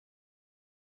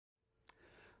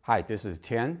Hi, this is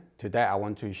Tian. Today I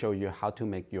want to show you how to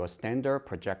make your standard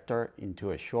projector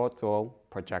into a short throw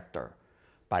projector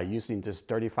by using this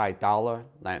 $35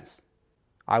 lens.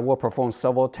 I will perform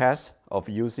several tests of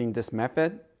using this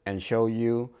method and show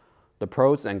you the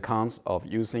pros and cons of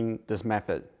using this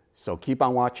method. So keep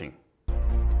on watching.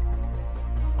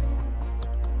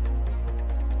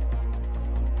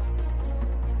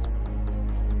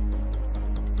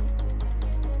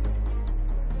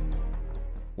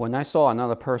 When I saw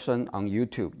another person on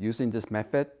YouTube using this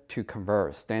method to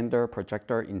convert standard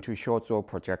projector into short throw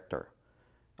projector,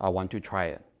 I want to try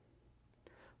it.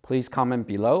 Please comment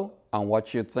below on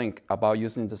what you think about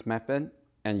using this method,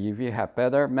 and if you have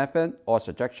better method or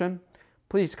suggestion,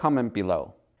 please comment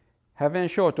below. Having a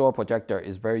short throw projector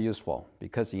is very useful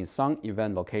because in some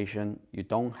event location, you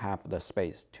don't have the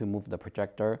space to move the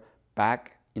projector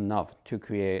back enough to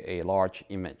create a large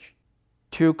image.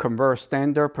 To convert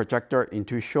standard projector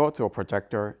into short throw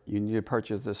projector, you need to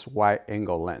purchase this wide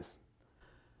angle lens.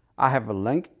 I have a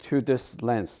link to this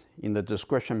lens in the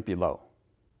description below.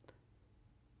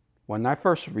 When I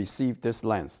first received this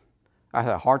lens, I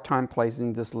had a hard time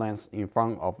placing this lens in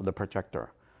front of the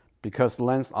projector because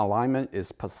lens alignment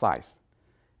is precise.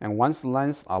 And once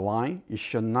lens aligned, it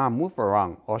should not move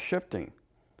around or shifting.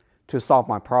 To solve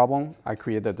my problem, I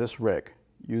created this rig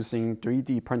using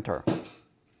 3D printer.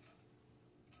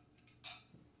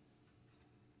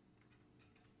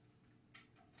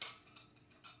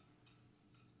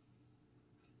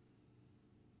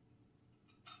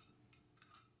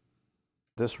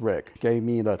 This rig gave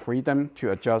me the freedom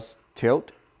to adjust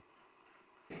tilt,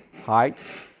 height,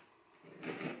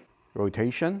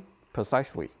 rotation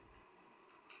precisely.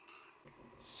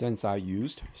 Since I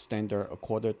used standard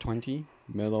 1/4 20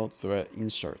 metal thread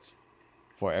inserts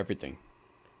for everything,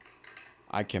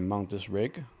 I can mount this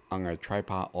rig on a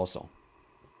tripod also.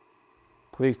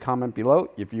 Please comment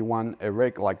below if you want a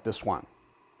rig like this one.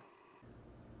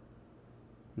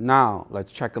 Now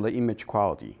let's check the image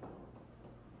quality.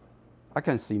 I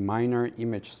can see minor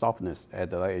image softness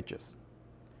at the edges.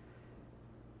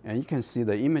 And you can see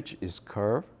the image is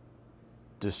curved,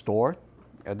 distorted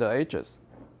at the edges.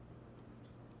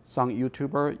 Some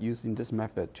YouTubers using this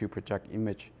method to project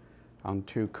image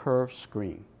onto curved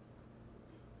screen.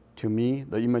 To me,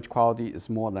 the image quality is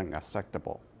more than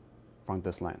acceptable from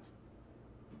this lens.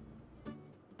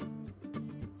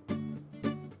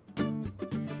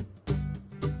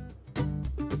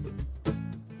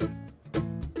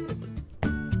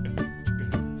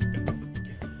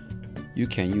 You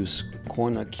can use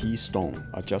corner keystone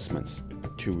adjustments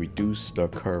to reduce the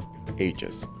curved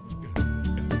edges.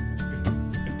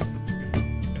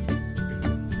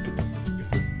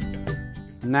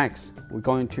 Next, we're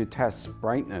going to test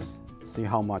brightness, see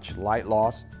how much light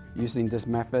loss using this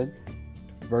method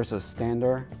versus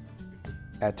standard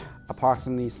at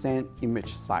approximately same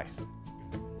image size.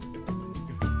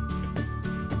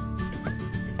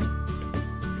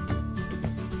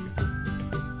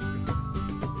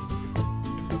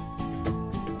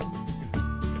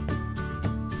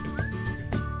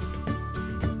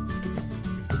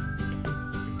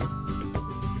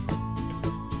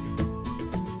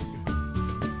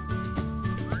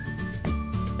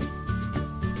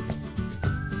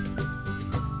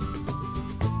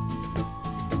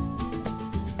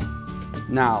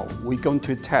 Now we're going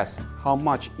to test how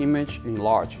much image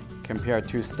enlarge compared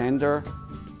to standard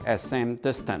at same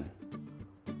distance.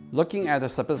 Looking at the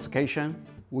specification,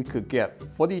 we could get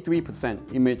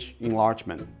 43% image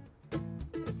enlargement.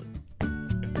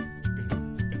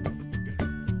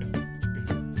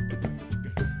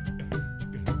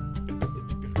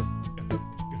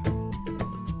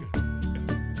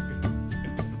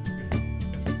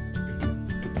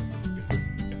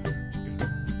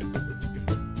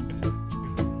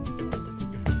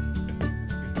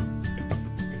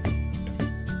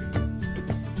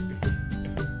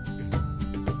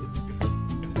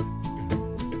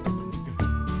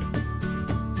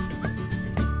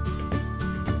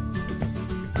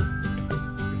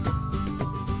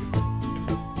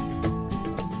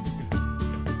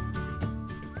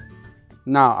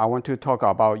 Now I want to talk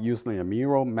about using a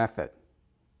mirror method.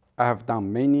 I have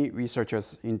done many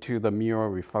researches into the mirror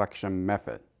reflection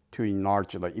method to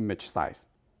enlarge the image size.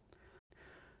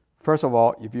 First of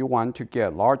all, if you want to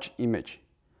get large image,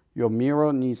 your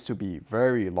mirror needs to be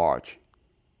very large.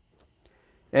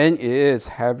 And it is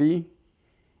heavy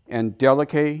and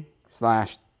delicate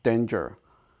 / dangerous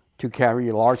to carry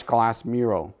a large glass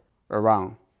mirror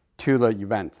around to the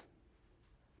event.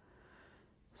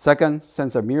 Second,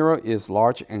 since the mirror is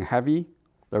large and heavy,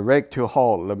 the rig to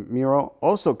hold the mirror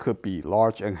also could be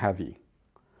large and heavy.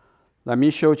 Let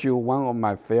me show you one of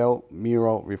my failed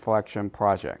mirror reflection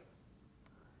project.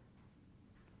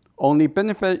 Only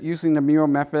benefit using the mirror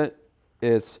method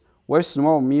is with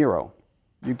small mirror,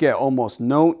 you get almost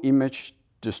no image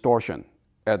distortion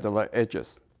at the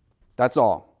edges. That's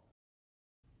all.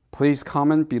 Please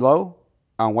comment below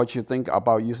on what you think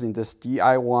about using this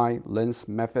DIY lens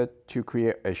method to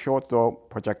create a short throw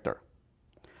projector.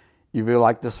 If you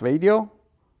like this video,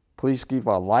 please give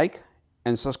a like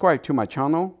and subscribe to my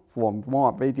channel for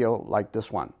more videos like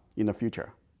this one in the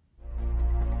future.